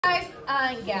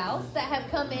gals that have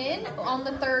come in on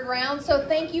the third round. So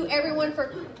thank you everyone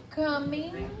for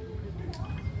coming.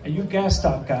 And you gas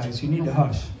stop guys, you need to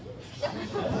hush.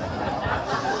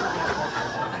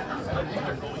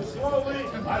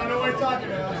 I don't know what you're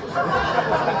talking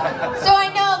about. So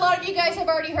I know a lot of you guys have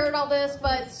already heard all this,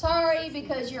 but sorry,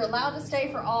 because you're allowed to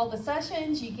stay for all the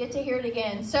sessions. You get to hear it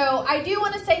again. So I do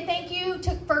want to say thank you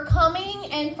for coming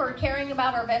and for caring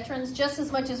about our veterans just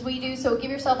as much as we do. So give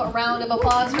yourself a round of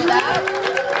applause for that.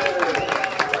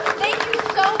 Thank you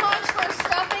so much for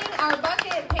stuffing our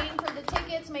bucket, paying for the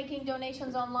tickets, making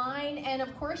donations online. And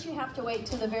of course, you have to wait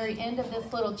to the very end of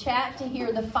this little chat to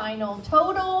hear the final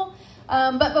total.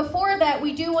 But before that,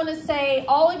 we do want to say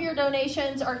all of your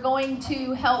donations are going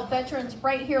to help veterans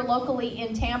right here locally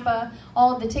in Tampa.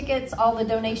 All of the tickets, all the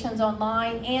donations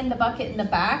online, and the bucket in the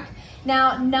back.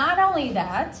 Now, not only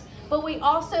that, but we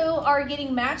also are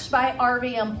getting matched by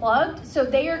RV Unplugged. So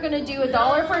they are going to do a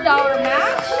 $1 for $1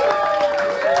 match.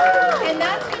 And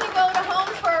that's going to go to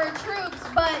homes for our troops.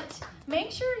 But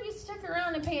make sure you stick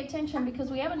around and pay attention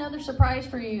because we have another surprise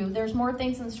for you. There's more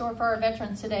things in store for our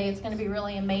veterans today. It's going to be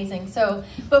really amazing. So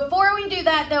before we do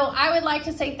that, though, I would like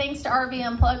to say thanks to RV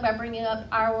Unplugged by bringing up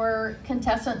our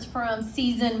contestants from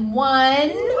season 1.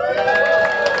 Whoever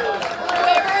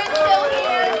is still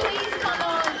here, please come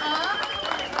on up.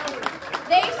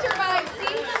 They survived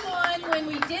season 1 when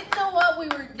we didn't know what we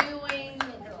were doing,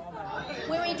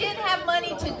 when we didn't have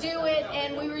money to do it,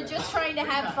 and we were just trying to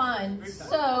have fun.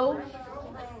 So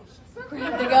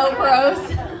grab the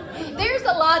GoPros. There's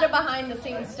a lot of behind the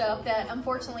scenes stuff that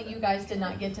unfortunately you guys did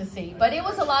not get to see, but it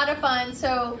was a lot of fun.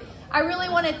 So I really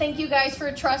want to thank you guys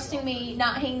for trusting me,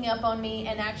 not hanging up on me,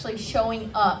 and actually showing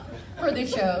up for the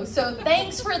show. So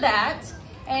thanks for that.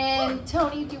 And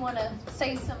Tony, do you want to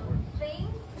say some things?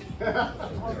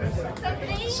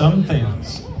 Some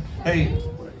things. Hey,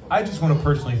 I just want to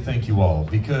personally thank you all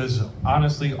because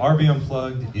honestly, RV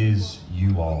Unplugged is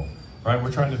you all. Right,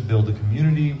 we're trying to build a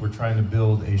community. We're trying to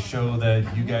build a show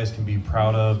that you guys can be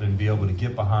proud of and be able to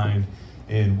get behind.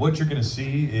 And what you're going to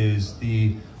see is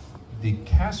the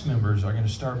cast members are going to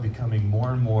start becoming more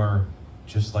and more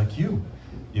just like you.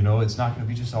 You know, it's not going to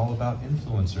be just all about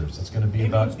influencers. It's going to be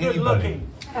about anybody.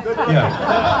 Yeah.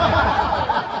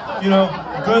 You know,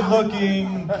 good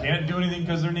looking, can't do anything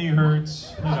because their knee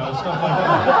hurts. You know, stuff like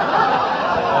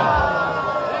that.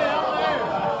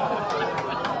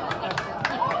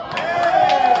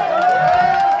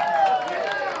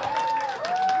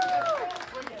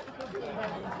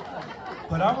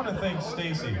 But I want to thank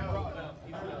Stacy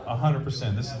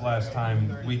 100%. This is the last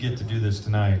time we get to do this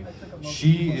tonight.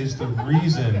 She is the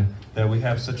reason that we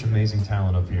have such amazing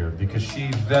talent up here because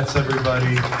she vets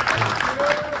everybody. You want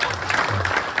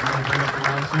to bring up the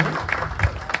line too?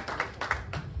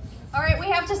 All right, we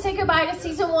have to say goodbye to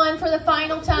season 1 for the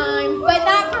final time, but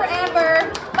not forever.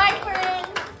 Bye, friends.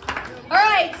 All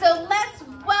right, so let's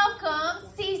welcome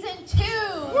season 2.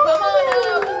 Come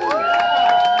on up.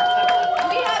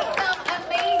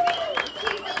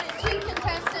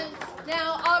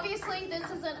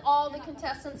 All the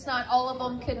contestants, not all of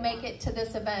them could make it to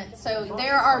this event. So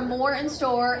there are more in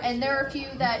store, and there are a few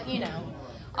that, you know,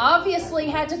 obviously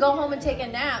had to go home and take a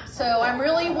nap. So I'm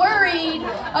really worried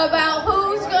about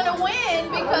who's going to win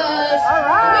because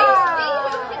we see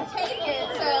who can take it.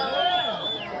 So,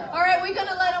 all right, we're going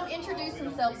to let them introduce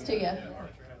themselves to you.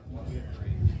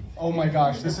 Oh my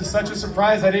gosh, this is such a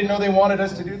surprise. I didn't know they wanted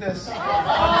us to do this.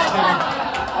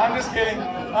 I'm just kidding.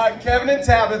 Kevin and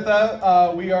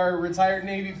Tabitha, we are a retired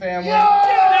Navy family. We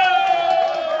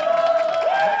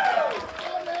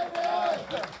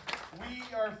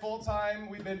are full-time.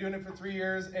 We've been doing it for 3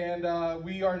 years, and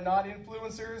we are not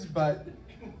influencers, but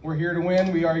we're here to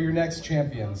win. We are your next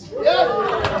champions.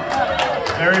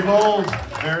 Very bold,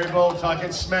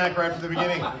 talking smack right from the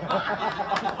beginning.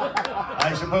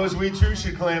 I suppose we too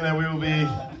should claim that we will be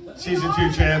season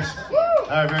 2 champs. All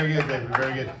right, very good, David,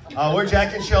 very good. We're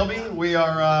Jack and Shelby. We're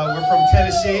from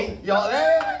Tennessee. Y'all,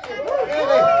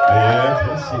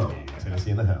 Tennessee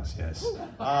in the house, yes.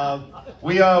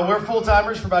 We're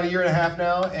full-timers for about 1.5 years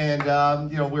now, and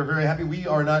you know, we're very happy. We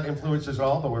are not influencers at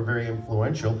all, but we're very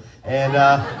influential, and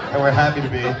we're happy to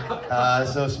be.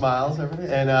 So smiles, everything,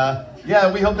 and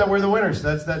yeah, we hope that we're the winners.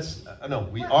 No,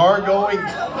 we are going. I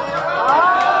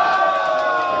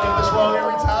get this wrong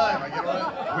every time. I get it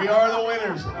right. We are the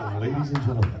winners, ladies and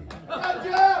gentlemen.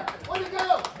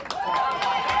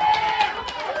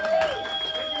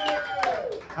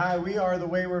 Hi, we are the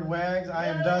Wayward Wags. I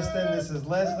am Dustin. This is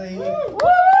Leslie.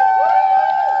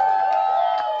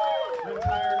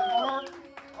 Retired Mark.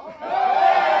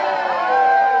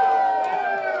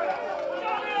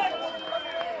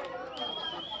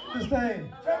 His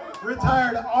name.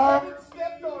 retired Army.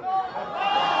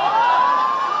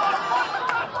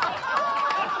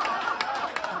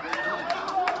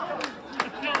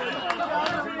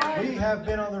 We have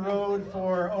been on the road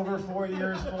for over 4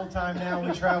 years full time now.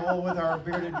 We travel with our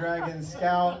Bearded Dragon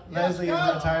Scout. Leslie is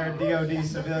a retired DOD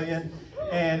civilian.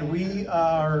 And we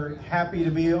are happy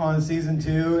to be on season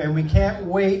 2. And we can't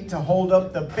wait to hold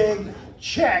up the big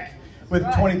check with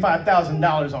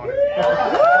 $25,000 on it.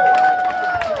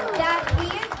 That he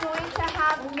is going to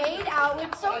have made out.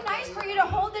 It's so nice for you to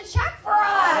hold the check for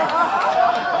us.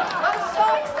 I'm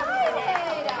so excited.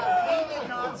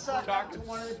 Talk to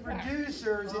one of the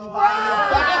producers and buy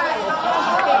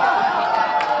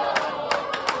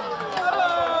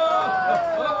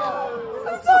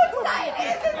I'm so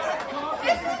excited.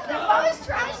 This is the most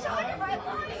trash talk in my life.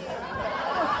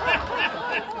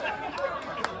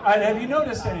 All right, have you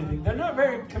noticed anything? They're not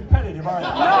very competitive, are they? No.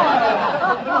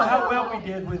 I don't know how well we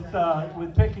did with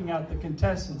picking out the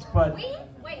contestants, but We?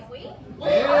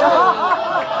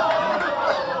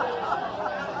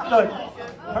 look,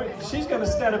 she's going to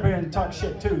stand up here and talk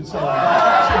shit too, so she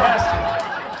has to.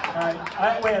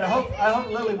 All right, I hope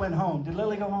Lily went home. Did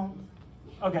Lily go home?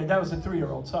 Okay, that was a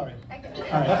 3-year-old. Sorry. All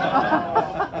right.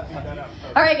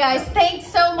 All right, guys,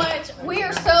 thanks so much. We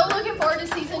are so looking forward to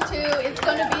season 2. It's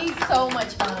going to be so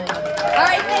much fun. All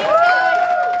right, thanks, guys.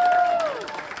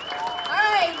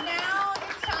 All right, now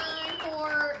it's time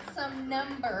for some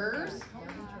numbers.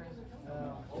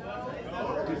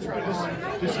 All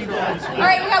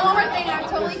right, we got one more thing. I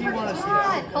totally forgot.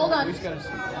 Hold on.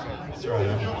 That's all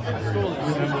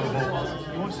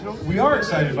right. We are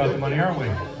excited about the money, aren't we?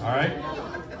 All right.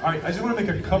 All right, I just want to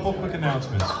make a couple quick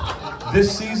announcements.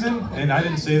 This season, and I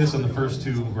didn't say this on the first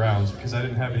 2 rounds because I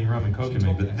didn't have any rum and coke in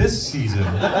me, but this season,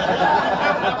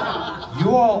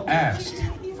 you all asked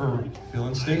for Phil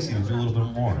and Stacy to do a little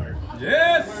bit more.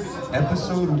 Yes!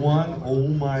 Episode 1, oh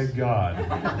my God.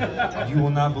 You will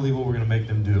not believe what we're going to make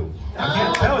them do. I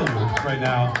can't tell you right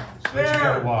now, but you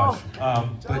got to watch.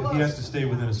 But he has to stay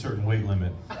within a certain weight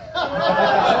limit.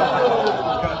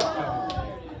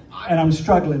 And I'm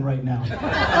struggling right now.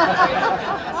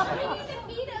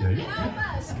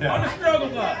 Yeah. Struggle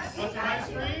bus!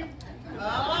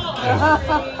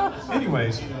 Yeah.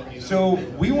 Anyways, so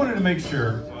we wanted to make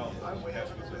sure.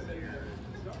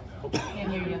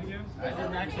 I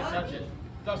didn't actually touch it.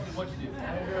 Dustin, what'd you do?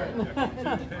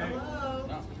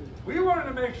 We wanted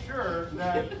to make sure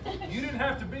that you didn't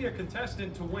have to be a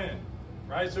contestant to win,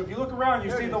 right? So if you look around,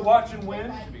 you see the watch and win.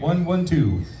 1, 1,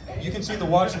 2. You can see the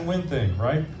watch and win thing,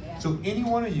 right? So any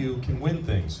one of you can win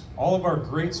things. All of our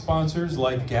great sponsors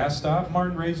like Gas Stop.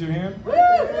 Martin, raise your hand.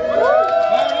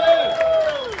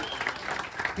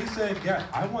 He said, yeah,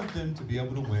 I want them to be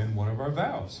able to win one of our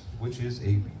valves, which is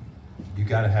you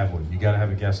got to have one. You got to have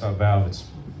a Gas Stop valve. It's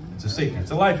a safety. It's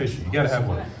a life issue. You got to have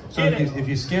one. So if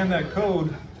you scan that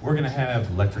code, we're going to have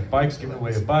electric bikes giving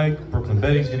away a bike. Brooklyn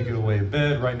Betty's going to give away a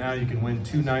bed. Right now, you can win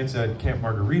 2 nights at Camp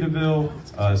Margaritaville,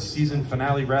 a season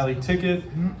finale rally ticket,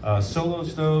 solo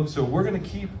stove. So we're going to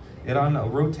keep it on a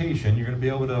rotation. You're going to be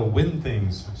able to win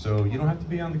things. So you don't have to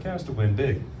be on the cast to win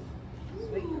big.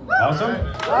 Awesome?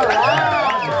 All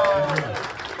right.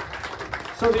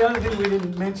 So the other thing we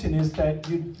didn't mention is that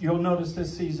you'll notice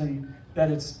this season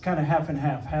that it's kind of half and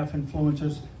half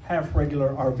influencers, half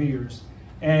regular RVers.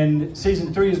 And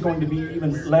season 3 is going to be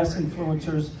even less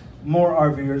influencers, more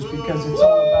RVers, because it's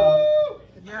all about,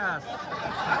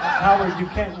 Howard, you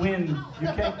can't win, you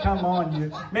can't come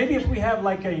on. Maybe if we have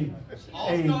like a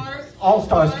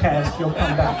All-Stars cast, you'll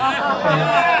come back.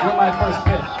 Okay? You're my first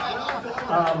pick.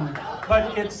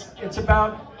 But it's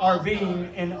about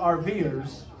RVing and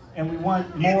RVers, and we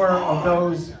want more of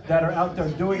those that are out there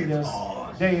doing this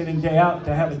day in and day out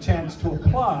to have a chance to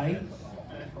apply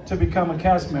to become a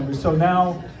cast member. So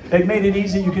now they've made it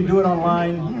easy. You can do it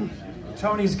online.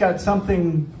 Tony's got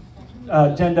something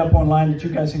ginned up online that you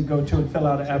guys can go to and fill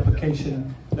out an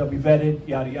application. They'll be vetted,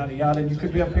 yada, yada, yada, and you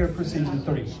could be up here for season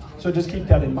 3. So just keep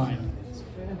that in mind.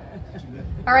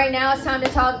 All right, now it's time to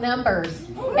talk numbers.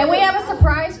 And we have a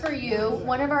surprise for you.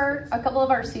 A couple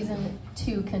of our season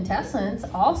 2 contestants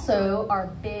also are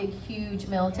big, huge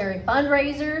military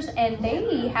fundraisers, and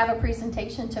they have a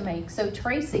presentation to make. So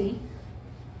Tracy,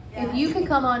 if you could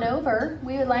come on over,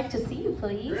 we would like to see you,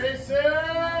 please. Tracy!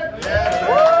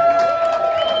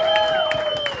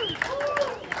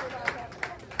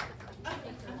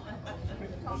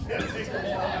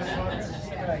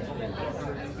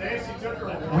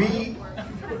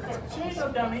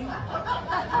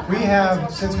 We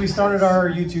have, since we started our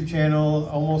YouTube channel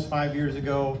almost 5 years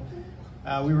ago,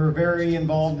 we were very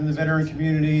involved in the veteran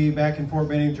community back in Fort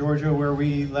Benning, Georgia, where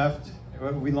we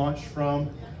launched from.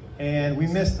 And we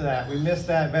missed that. We missed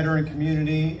that veteran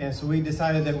community, and so we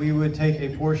decided that we would take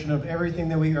a portion of everything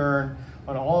that we earn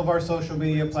on all of our social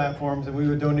media platforms, and we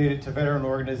would donate it to veteran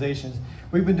organizations.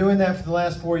 We've been doing that for the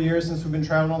last 4 years since we've been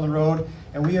traveling on the road,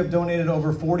 and we have donated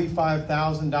over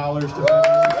 $45,000 to veterans.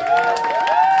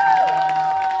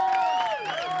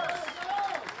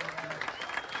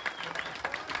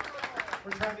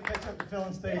 We're trying to catch up to Phil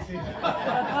and Stacy.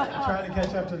 Trying to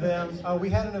catch up to them.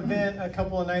 We had an event a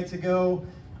couple of nights ago,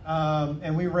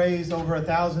 and we raised over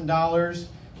 $1,000.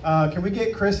 Can we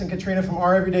get Chris and Katrina from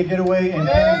Our Everyday Getaway and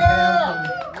Ken and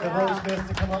Pam from the Roadsmiths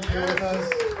to come up here with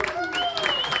us?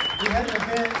 We had an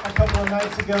event a couple of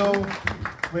nights ago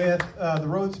with the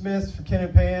Roadsmiths for Ken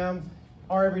and Pam,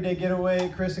 Our Everyday Getaway,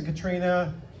 Chris and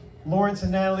Katrina, Lawrence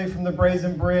and Natalie from the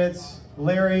Brazen Brits,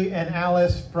 Larry and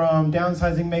Alice from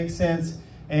Downsizing Makes Sense,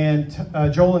 and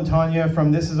Joel and Tanya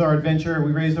from This Is Our Adventure.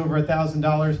 We raised over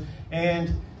 $1,000,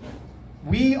 and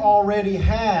we already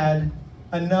had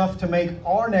enough to make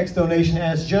our next donation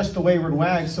as Just the Wayward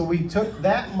Wags. So we took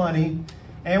that money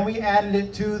and we added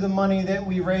it to the money that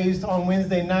we raised on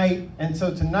Wednesday night. And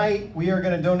so tonight we are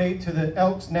going to donate to the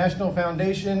Elks National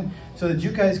Foundation so that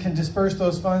you guys can disperse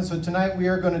those funds. So tonight we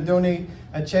are going to donate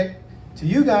a check to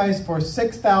you guys for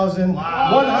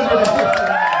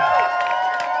 $6,150.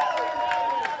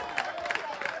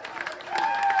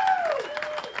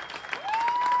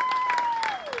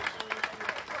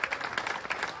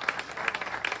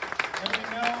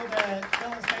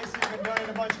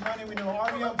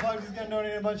 Unplugged is going to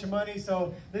donate a bunch of money,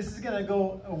 so this is going to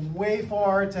go way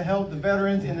far to help the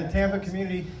veterans in the Tampa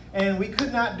community. And we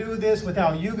could not do this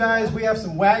without you guys. We have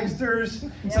some wagsters,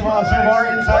 some of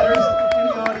our insiders in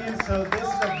the audience, so this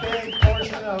is a big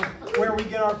portion of where we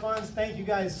get our funds. Thank you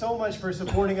guys so much for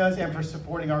supporting us and for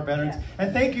supporting our veterans.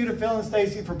 And thank you to Phil and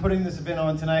Stacy for putting this event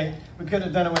on tonight. We couldn't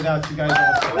have done it without you guys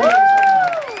also. Thank you so much.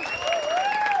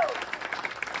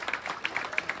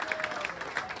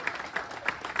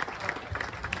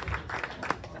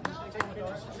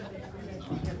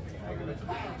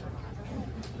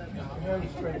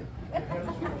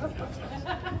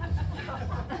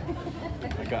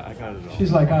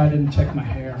 She's like, I didn't check my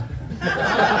hair.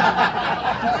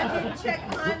 I didn't check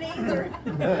mine either.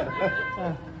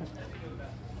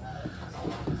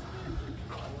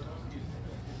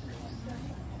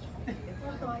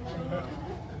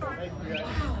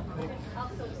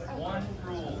 One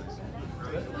rule.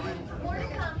 More to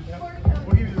come. More to come.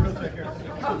 We'll give you the real check here.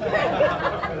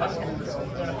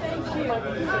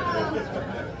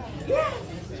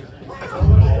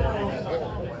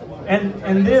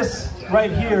 And this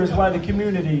right here is why the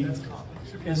community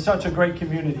is such a great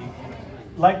community.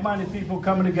 Like-minded people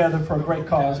coming together for a great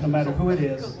cause, no matter who it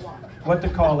is, what the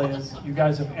call is. You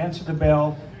guys have answered the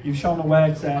bell. You've shown the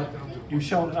wags that. You've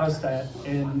shown us that.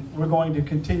 And we're going to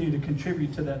continue to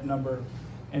contribute to that number.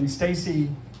 And Stacy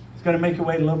is going to make you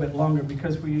wait a little bit longer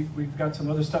because we've got some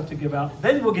other stuff to give out.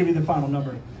 Then we'll give you the final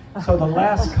number. So the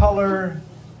last color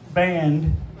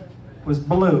band was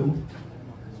blue.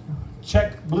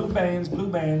 Check blue bands, blue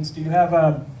bands. Do you have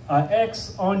a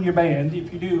X on your band?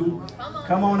 If you do,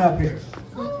 come on up here.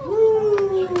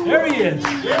 There he is.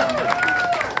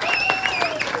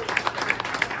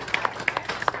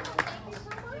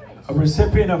 A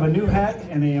recipient of a new hat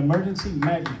and an emergency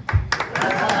magnet.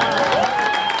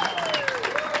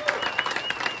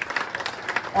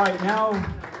 All right, now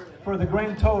for the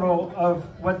grand total of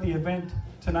what the event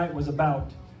tonight was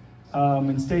about.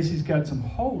 And Stacy's got some,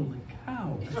 holy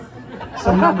cow,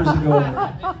 some numbers to go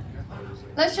over.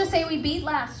 Let's just say we beat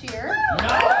last year. All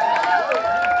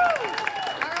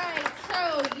right,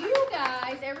 so you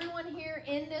guys, everyone here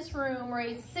in this room,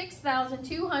 raised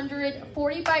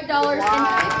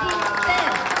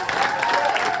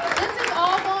 $6,245.50. This is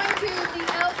all going to the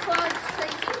Elks,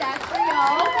 Stacy, that's for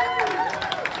y'all.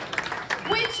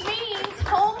 Which means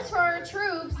Homes for Our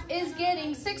Troops is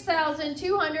getting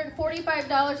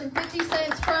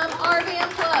 $6,245.50 from RV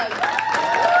Unplugged.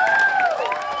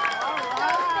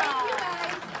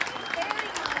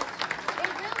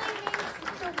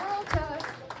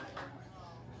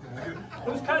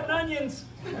 Who's cutting onions?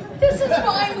 This is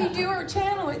why we do our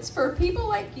channel. It's for people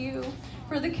like you,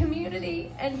 for the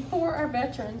community, and for our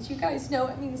veterans. You guys know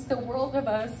it means the world of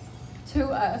us to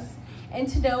us. And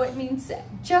to know it means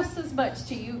just as much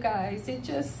to you guys.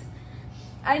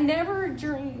 I never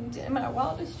dreamed in my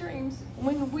wildest dreams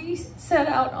when we set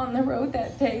out on the road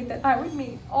that day that I would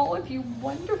meet all of you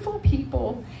wonderful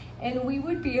people and we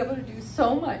would be able to do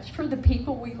so much for the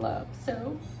people we love.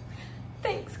 So,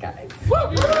 thanks guys.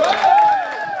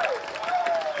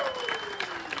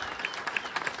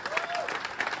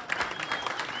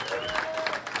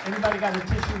 Anybody got a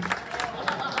tissue?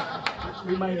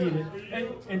 We might need it.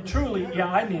 And truly,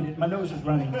 yeah, I need it. My nose is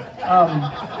running.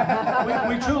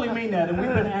 We truly mean that. And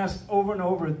we've been asked over and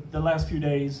over the last few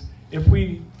days if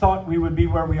we thought we would be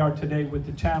where we are today with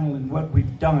the channel and what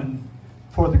we've done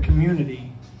for the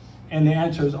community. And the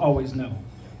answer is always no.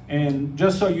 And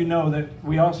just so you know that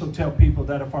we also tell people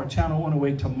that if our channel went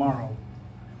away tomorrow,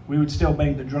 we would still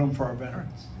bang the drum for our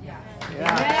veterans. Yeah.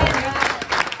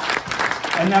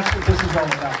 And that's what this is all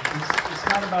about. It's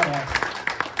not about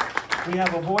us. We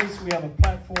have a voice, we have a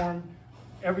platform.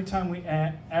 Every time we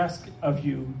ask of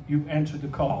you, you answer the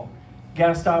call.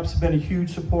 Gas Stop's been a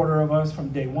huge supporter of us from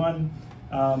day one.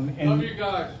 And love you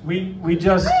guys. We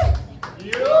just...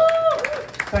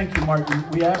 Thank you, Martin.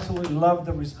 We absolutely love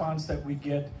the response that we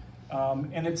get.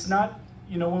 And it's not,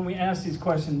 you know, when we ask these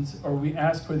questions or we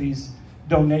ask for these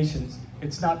donations,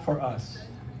 it's not for us.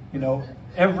 You know,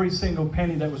 every single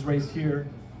penny that was raised here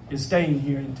is staying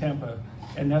here in Tampa,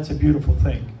 and that's a beautiful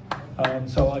thing.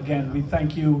 So again, we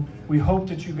thank you. We hope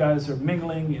that you guys are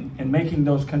mingling and making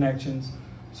those connections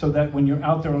so that when you're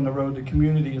out there on the road, the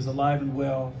community is alive and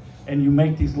well, and you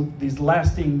make these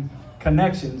lasting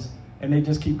connections, and they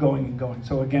just keep going and going.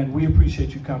 So again, we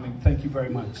appreciate you coming. Thank you very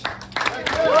much.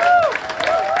 Thanks, guys.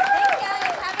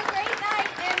 Have a great night,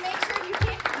 and make sure you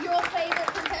pick your favorite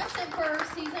contestant for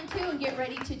season 2 and get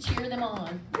ready to cheer them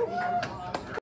on.